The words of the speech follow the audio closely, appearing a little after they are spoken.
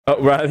Oh,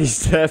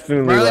 Riley's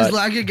definitely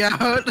lagging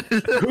out.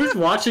 Who's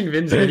watching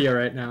Vin's video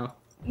right now?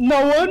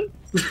 No one.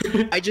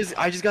 I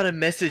just got a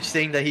message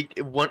saying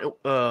that one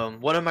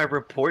of my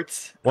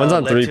reports. One's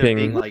on led 3 to ping.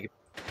 being like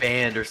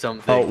banned or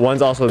something. Oh,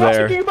 one's also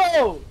there.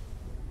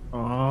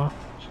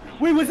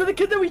 Wait, was it the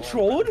kid that we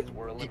trolled?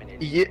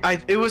 Yeah,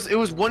 it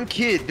was one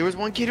kid. There was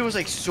one kid who was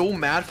like so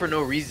mad for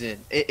no reason,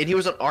 and he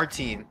was on our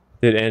team.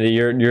 Dude, Andy,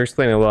 you're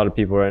explaining a lot of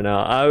people right now.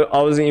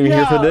 I wasn't even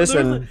here for this,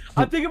 and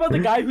I'm thinking about the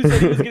guy who said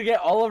he was gonna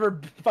get all of our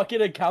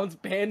fucking accounts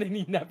banned, and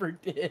he never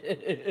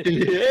did.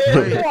 Yeah.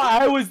 That's what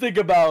I was thinking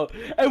about.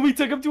 And we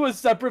took him to a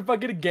separate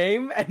fucking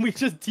game, and we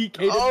just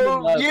TK'd him.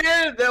 Oh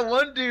yeah, that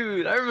one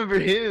dude. I remember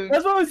him.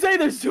 That's what I was saying.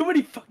 There's too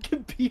many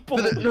fucking people.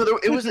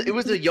 It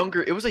was a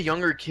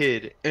younger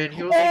kid, and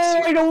he was like.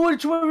 Oh, I know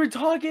which one we're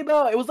talking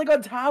about. It was like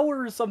on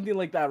Tower or something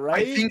like that,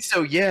 right? I think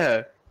so.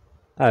 Yeah.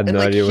 I had no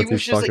idea what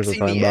these fuckers were saying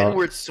talking the about.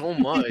 N-word so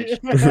much. we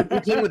were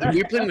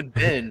playing with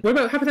Ben. What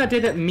about how about that day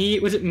that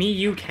was it me,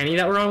 you, Kenny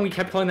that were on? We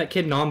kept calling that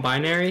kid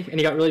non-binary, and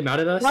he got really mad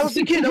at us. That was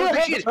the kid.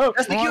 That's the kid.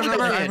 That's the kid.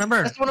 I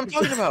remember. That's what I'm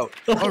talking about.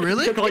 Oh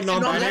really? Kept calling It's a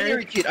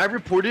non-binary kid. I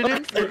reported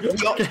him. I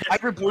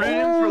reported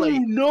him for like.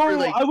 No, for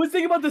like... I was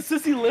thinking about the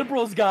sissy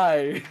liberals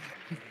guy.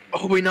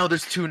 Oh wait, no,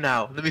 there's 2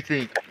 now. Let me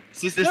think.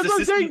 That's what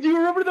I'm saying. Do you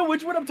remember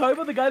which one I'm talking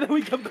about? The guy that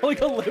we kept calling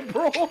a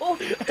liberal,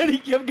 and he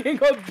kept getting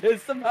all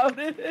pissed about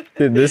it.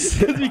 Dude,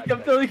 this. we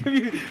kept telling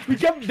him. We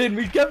kept.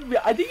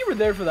 I think you were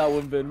there for that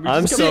one, Ben.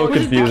 I'm so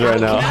confused right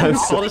now. I'm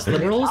so. All this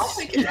liberals.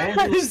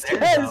 Yes,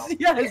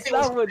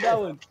 that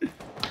one.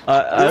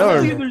 I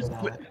don't.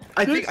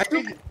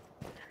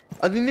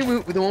 I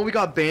think the one we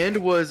got banned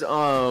was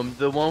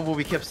the one where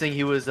we kept saying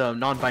he was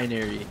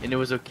non-binary, and it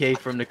was okay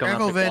for him to come out.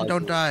 Careful, Vin,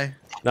 don't die.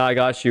 No, I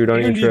got you. Don't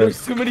even trip.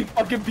 There's too many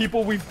fucking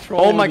people we've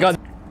trolled. Oh my god.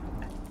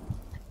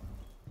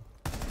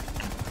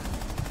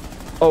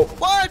 Oh.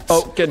 What?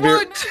 Oh, get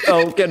beer.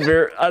 Oh, get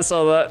beer. I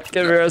saw that.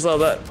 Get beer. I saw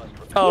that.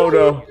 Oh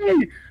no.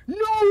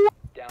 No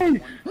way!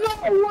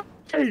 No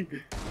way!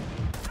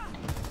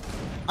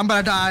 I'm about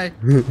to die.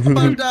 I'm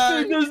about to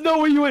die. There's no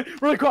way you win.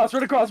 Run across.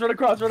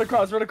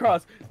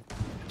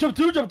 Jump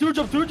through.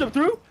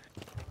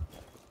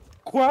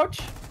 Crouch.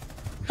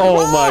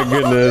 Oh my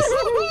goodness.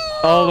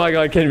 Oh my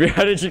god, Kenby,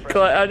 how did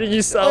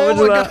you salvage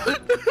that?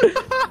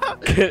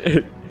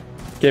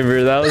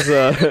 Kenby, that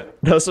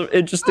was some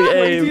interesting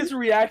aim. Craziest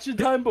reaction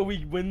time, but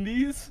we win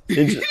these.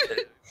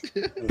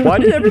 Why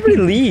did everybody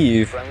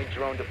leave?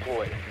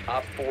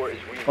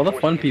 All the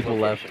fun people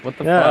left. What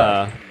the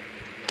fuck?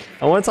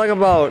 I want to talk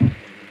about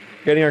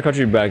getting our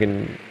country back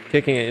and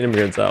kicking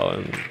immigrants out.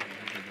 And...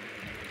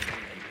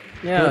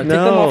 Yeah, take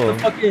them off the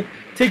fucking.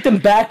 Take them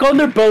back on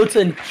their boats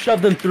and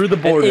shove them through the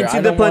border. And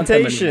into the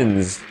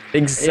plantations.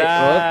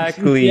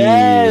 Exactly.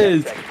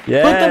 Yes.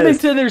 Yes. Put them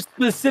into their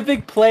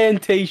specific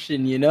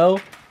plantation, you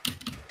know?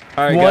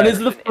 All right, one guys. is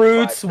the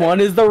fruits, one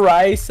is the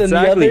rice, and the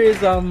other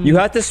is You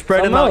have to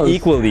spread them out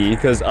equally,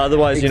 because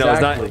otherwise, you know, it's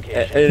not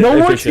no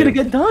one's gonna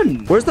get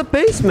done. Where's the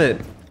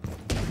basement?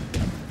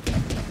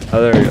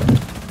 Oh, there we go.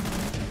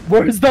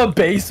 Where's the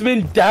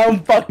basement? Down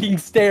fucking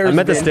stairs. I'm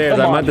at the stairs.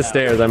 I'm at the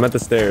stairs.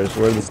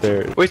 Where are the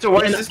stairs? Wait, so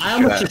what is this? I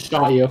almost just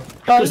shot you.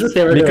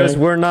 Because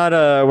we're not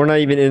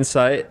even in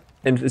sight,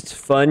 and it's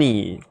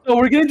funny. So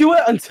we're gonna do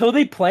it until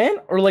they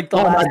plant, or like the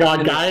last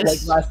guys,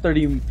 like last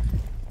 30.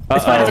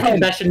 It's fine. It's a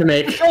confession to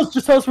make.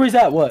 Just tell us where he's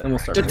at. What? And we'll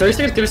start. Did 30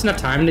 seconds give us enough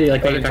time to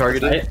like make it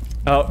targeted?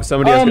 Oh,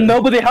 somebody else.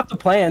 No, but they have to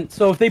plant.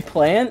 So if they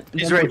plant,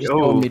 he's right.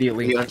 We'll go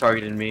immediately. He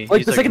untargeted me.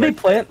 Like the second they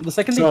plant,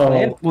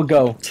 we'll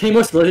go.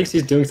 Tamos really thinks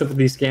he's doing something with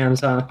these scams,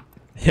 huh?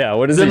 Yeah.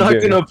 What is he doing?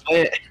 They're not gonna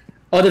plant.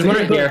 Oh, there's one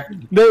right here.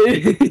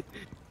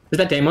 Is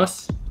that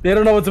Damos? They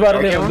don't know what's about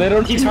to happen. They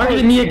don't. He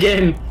targeted me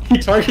again. He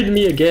targeted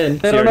me again.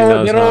 They don't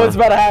know. They don't know what's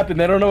about to happen.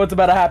 They don't know what's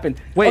about to happen.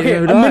 Wait, okay,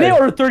 a minute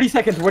or 30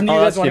 seconds. When do you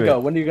guys want to go?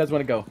 When do you guys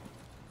want to go?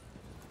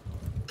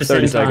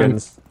 30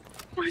 seconds.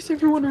 Why is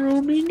everyone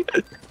roaming?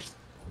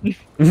 Keep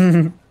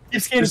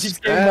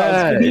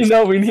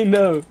scanning. We need to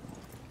know.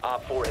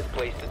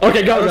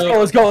 Okay,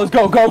 let's go.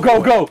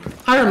 Go.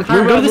 Hiram,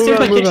 go to the stairs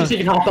by kitchen so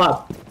you can hop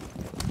up.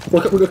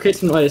 We'll go create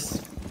some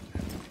noise.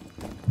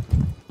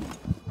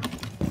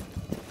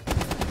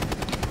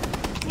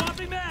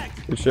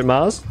 Good shit,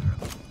 Miles.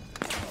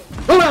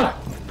 Oh no!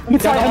 I'm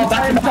inside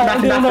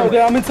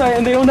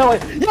and they don't know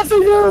it. Yes,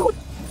 they do!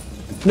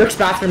 Nook's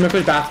bathroom.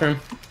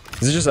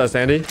 Is it just us,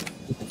 Andy?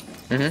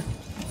 Mm-hmm.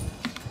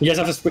 You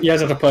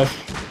guys have to push.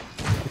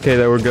 Okay,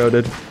 there we go,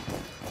 dude.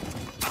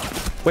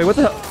 Wait, what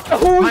the hell?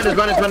 Oh,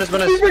 minus.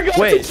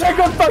 Wait. Check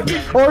on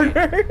fucking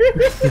corner.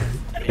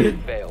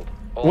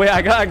 Wait,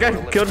 I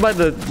got killed by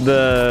the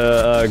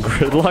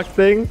gridlock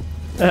thing.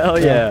 Hell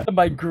yeah.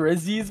 My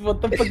grizzies?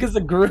 What the fuck is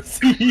a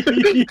grizzy?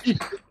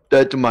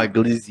 That's my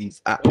glizzies.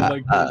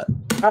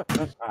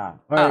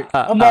 Alright,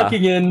 I'm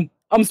locking in.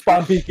 I'm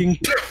spawn peeking.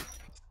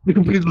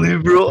 Please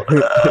leave, bro.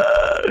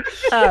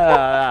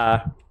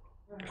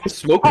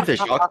 Smoke with a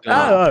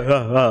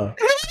shotgun.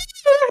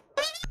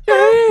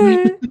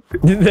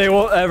 They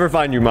won't ever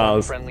find you,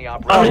 Miles. I'm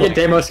gonna get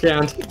Damo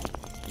scanned.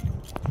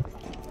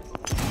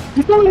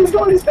 He's going. Get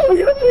him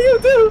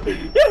too.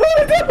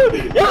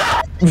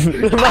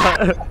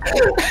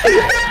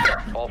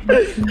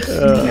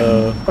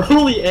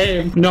 Holy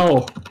aim.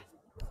 No.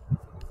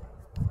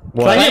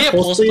 What? Can I Can I get get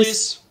pulse, pulse,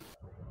 please?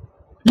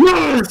 please?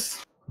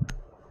 Yes!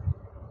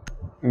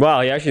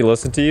 Wow, he actually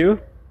listened to you?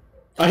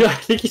 I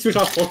think he switched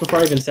off pulse before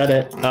I even said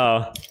it.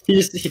 Oh.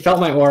 He felt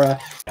my aura.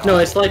 No,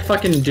 it's like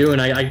fucking Dune.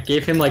 I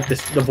gave him like the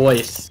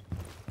voice.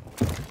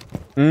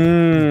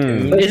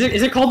 Mmm.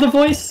 Is it called the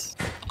voice?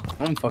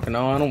 I don't fucking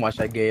know. I don't watch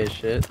that gay as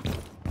shit.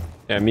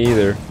 Yeah, me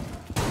either.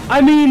 I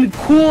mean,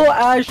 cool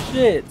ass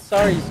shit.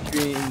 Sorry,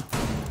 stream.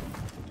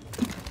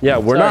 Yeah,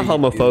 we're Sorry, not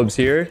homophobes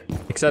here,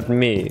 except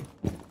me.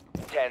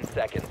 10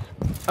 seconds.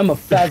 I'm a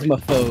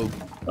phasmophobe.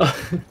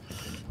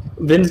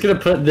 Vin's gonna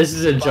put this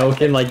is a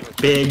joke in like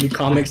big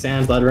Comic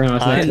Sans lettering on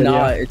his next I'm video.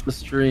 not. It's a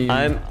stream.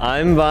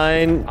 I'm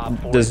Vine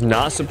does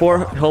not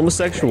support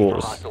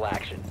homosexuals. Hostile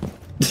action.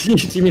 Do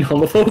you mean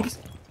homophobes?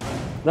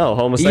 No,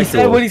 He homosexuals.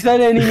 said what he said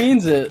and he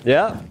means it.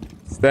 Yeah.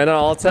 Stand on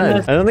all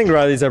 10. I don't think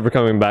Riley's ever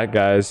coming back,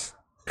 guys.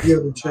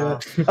 Yo,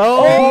 chat.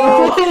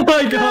 Oh! Oh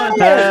my god!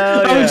 Hell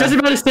I yeah. was just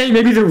about to say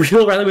maybe the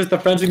real Riley was the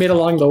friends we made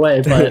along the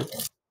way, but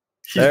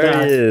she's There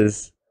back. he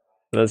is.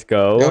 Let's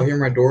Y'all go. hear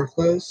my door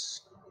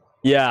close?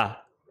 Yeah.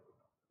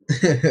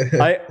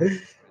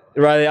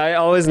 Riley, I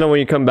always know when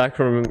you come back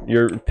from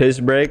your piss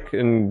break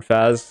and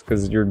fast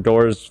because your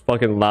door is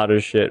fucking loud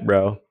as shit,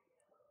 bro.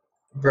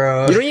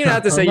 Bro. You don't even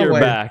have to say you're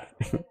back.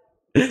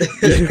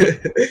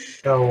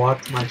 Gotta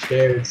walk to my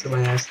chair and sit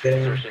my ass down.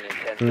 Insertion in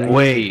 10 seconds.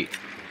 Wait.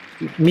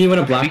 Me when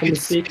a black woman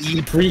speaks,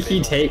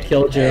 Freaky Tate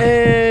killed you.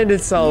 And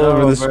it's all No,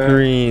 over the bro.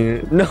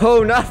 screen.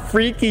 No, not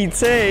Freaky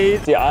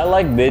Tate. See, I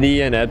like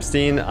Biddy and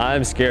Epstein.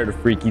 I'm scared of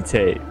Freaky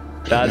Tate.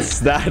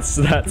 That's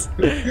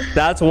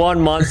one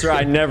monster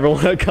I never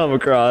want to come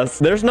across.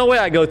 There's no way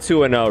I go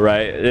 2-0,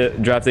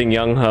 right? Drafting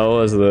Young Ho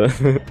as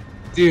the.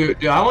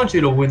 Dude, I want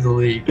you to win the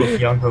league with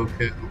Young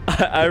Hoku.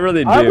 I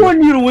really do. I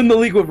want you to win the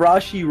league with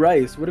Rashi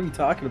Rice. What are we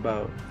talking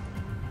about?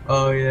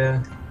 Oh,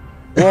 yeah.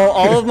 Well,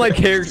 all of my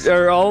characters,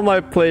 or all of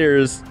my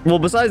players, well,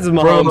 besides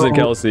Mahomes and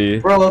Kelsey.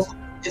 Bro,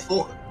 if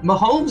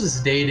Mahomes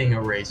is dating a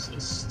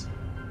racist.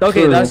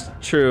 Okay, True. that's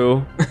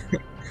true.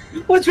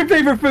 What's your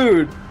favorite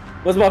food?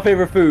 What's my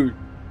favorite food?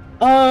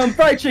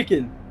 Fried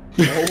chicken.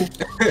 No.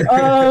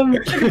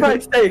 Chicken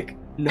fried steak.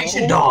 No. He's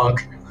your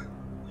dog.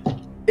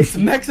 It's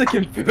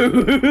Mexican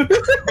food.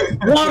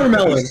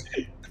 Watermelon.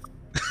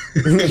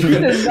 You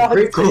did not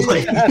Great say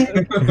Kool-Aid.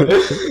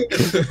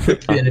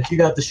 that. And if you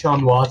got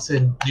Deshaun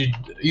Watson,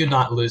 you'd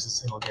not lose a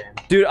single game.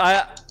 Dude,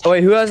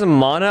 wait, who has a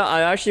mana?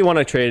 I actually want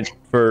to trade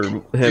for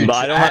him, Dude,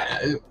 but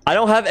I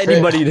don't have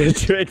anybody to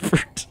trade for.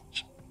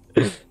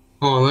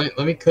 Hold on,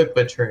 let me cook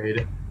the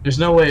trade. There's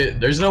no way.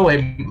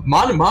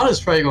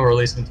 Mana's probably gonna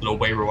release him to the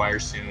waiver wire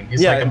soon.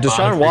 He's Yeah, like a Deshaun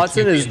bottom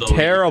Watson 3 QB is in the league.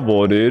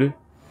 terrible, dude.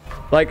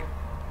 Like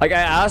I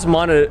asked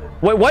Mana,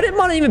 wait, why did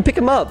Mana even pick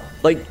him up?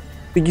 Like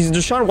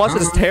Deshaun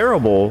Watson's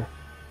terrible.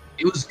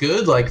 He was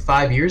good like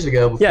 5 years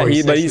ago before Yeah,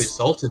 he but sexually he's-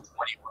 assaulted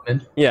 20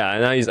 women. Yeah,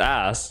 and now he's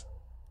ass.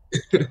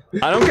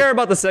 I don't care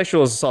about the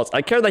sexual assaults.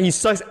 I care that he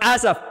sucks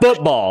ass at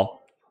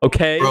football.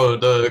 Okay. Bro,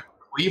 the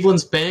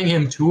Cleveland's paying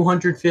him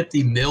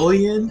 $250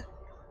 million.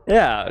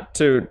 Yeah,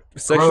 to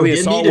sexually you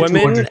assault needed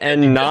women 250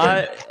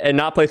 and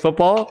not play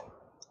football.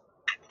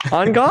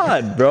 On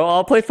God, bro,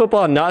 I'll play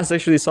football and not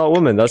sexually assault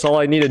women. That's all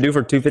I need to do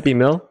for 250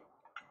 mil.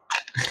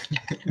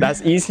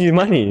 That's easy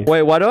money.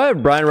 Wait, why do I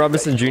have Brian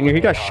Robinson Jr.? He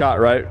got shot,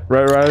 right?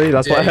 Right, Riley?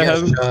 That's why I he got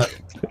have him. shot.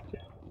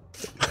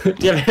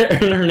 Do you have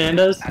Aaron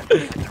Hernandez?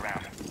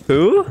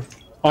 Who?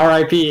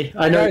 R.I.P.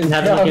 I know he's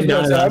having looking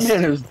down at That us.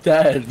 man is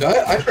dead.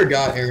 I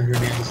forgot Aaron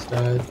Hernandez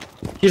died.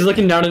 He's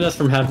looking down at us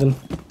from heaven.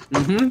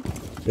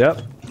 Mm-hmm.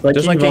 Yep.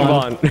 Just like King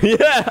Von.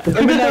 Yeah.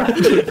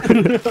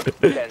 10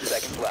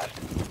 seconds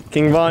left.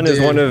 King Von is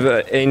Dude. one of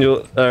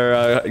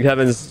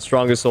Heaven's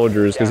strongest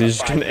soldiers because he's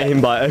just gonna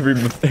aim by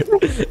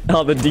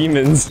all the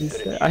demons.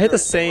 I hit the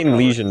same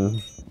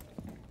lesion.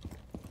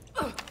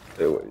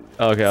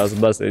 Okay, I was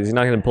about to say, is he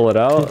not gonna pull it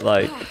out?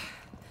 Like,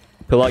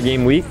 pull out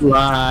game week?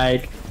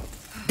 Like,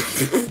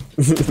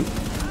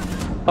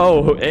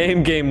 Oh,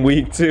 aim game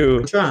week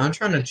too. I'm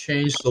trying to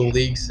change the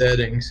league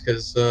settings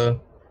because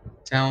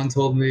Talon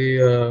told me,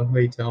 what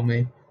did he tell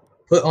me?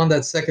 Put on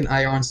that second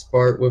iron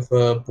spark with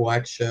a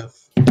black chef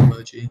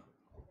emoji.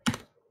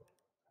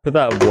 Put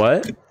that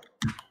what?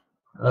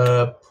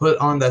 Put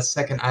on that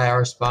second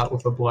IR spot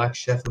with a black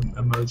chef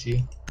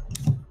emoji.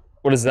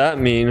 What does that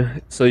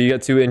mean? So you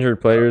got 2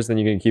 injured players, then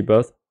you can keep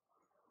both?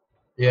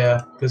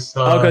 Yeah, because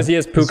Because he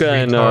has Puka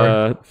and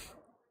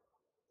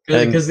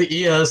because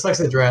the sucks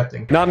at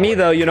drafting. not me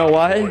though. You know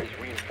why?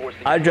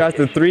 I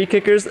drafted 3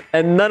 kickers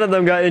and none of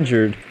them got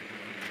injured.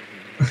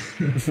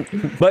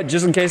 But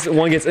just in case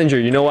one gets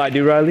injured, you know what I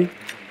do, Riley?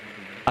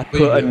 I do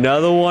you put do?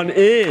 another one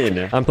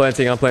in. I'm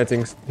planting.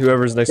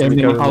 Whoever's next to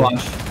me. cover me.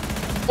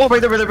 Oh,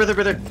 right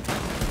there.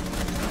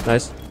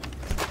 Nice.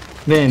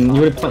 Vin,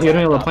 you would have been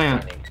able to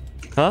plant.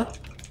 Huh?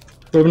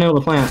 You would have been able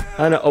to plant.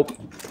 I know. Oh.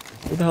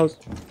 What the hell's...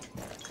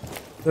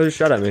 They just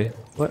shot at me.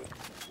 What?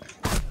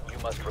 You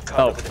must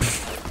recover Oh.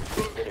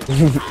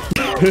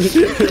 the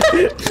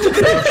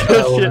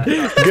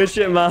Good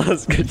shit,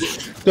 Miles. Good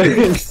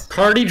shit.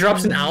 Cardi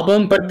drops an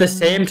album, but at the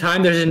same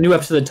time, there's a new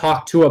episode of the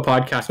Talk to A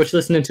podcast. What you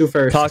listening to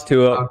first? Talk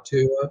to it. Talk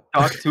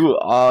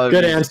to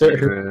Good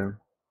answer.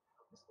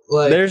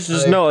 Like, There's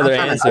just no other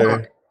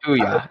answer. Oh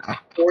yeah.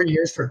 4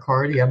 years for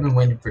Cardi. I've been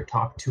waiting for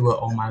Talk to It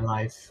all my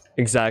life.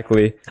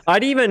 Exactly. I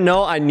didn't even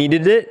know I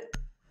needed it,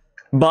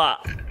 but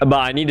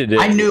I needed it.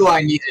 I knew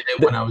I needed it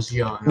when I was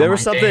young. There I'm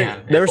was like, something.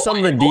 damn, There was if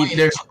something only deep.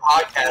 There's a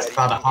podcast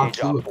about a Talk Engage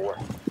to op It. 4.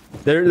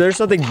 There's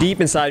something deep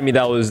inside me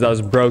that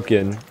was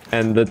broken,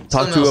 and the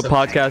Talk to a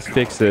podcast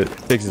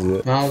fixes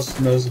it. Miles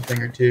knows a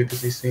thing or two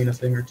because he's seen a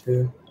thing or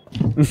two.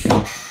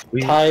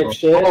 Type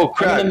shit. Oh, I'm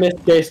crap. gonna miss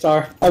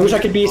J-Star. I wish I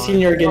could be a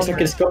senior again so I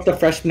could scope the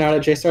freshmen out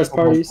at J-Star's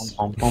parties.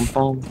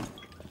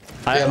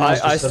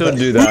 I still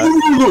do that.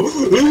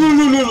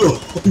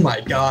 Oh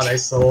my god, I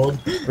sold.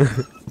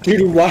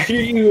 Dude, why are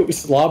you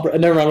slobber?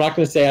 Never mind, I'm not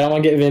gonna say it. I don't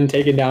want to get Vin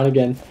taken down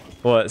again.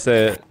 What?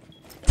 Say it.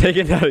 Take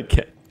it out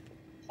again.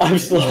 I'm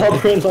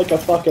slobbering like a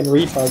fucking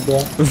retard, bro.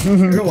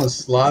 Everyone's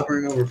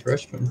slobbering over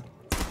freshmen.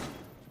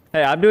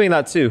 Hey, I'm doing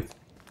that too.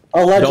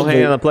 Allegedly. Don't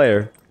hang on the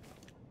player.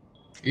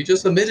 You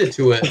just admitted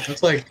to it.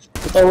 That's like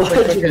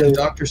Allegedly. fucking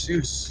Dr.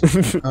 Seuss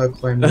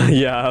claim.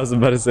 Yeah, I was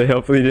about to say.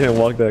 Hopefully, you didn't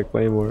walk that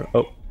claymore.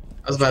 Oh.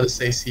 I was about to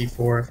say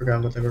C4. I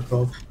forgot what they were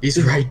called.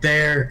 He's right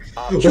there.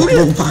 Op Oh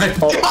my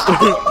god.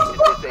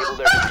 Disable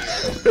their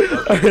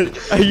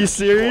diffuser. Are you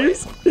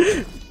serious?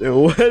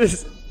 What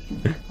is?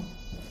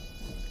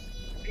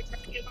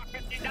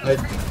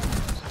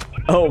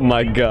 Oh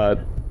my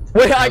god.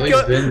 Wait, At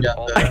least Vin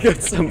got I that. got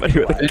somebody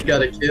with Vin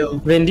got a kill.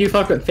 Vin, do you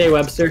fuck with Faye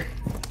Webster?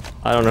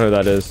 I don't know who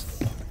that is.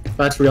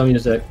 That's real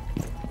music.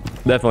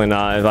 Definitely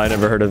not, if I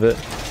never heard of it.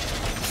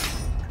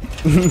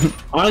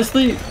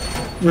 Honestly,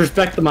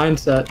 respect the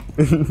mindset.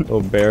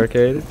 Oh,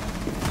 barricade.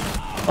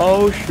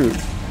 Oh shoot.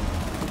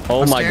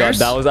 Oh my god, Upstairs?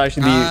 that was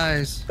actually the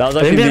Nice. that was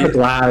Maybe actually they have a the,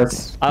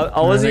 glass. I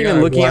wasn't they even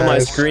got looking at my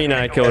glass. screen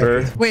and I killed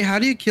her. Wait, how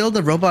do you kill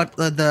the robot?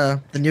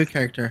 The new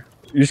character?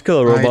 You just kill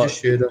a I robot.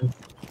 just shoot him.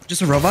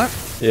 Just a robot?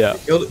 Yeah.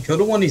 Kill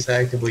the one he's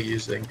actively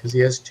using because he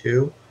has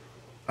two.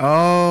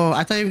 Oh,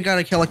 I thought you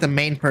gotta kill like the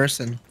main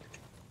person.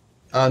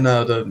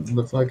 No, the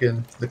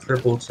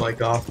crippled's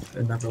like off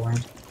in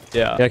Neverland.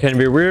 Yeah. Yeah, Ken,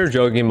 we were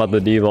joking about the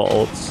diva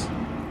ults.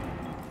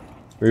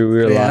 We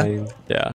were Yeah? lying. Yeah.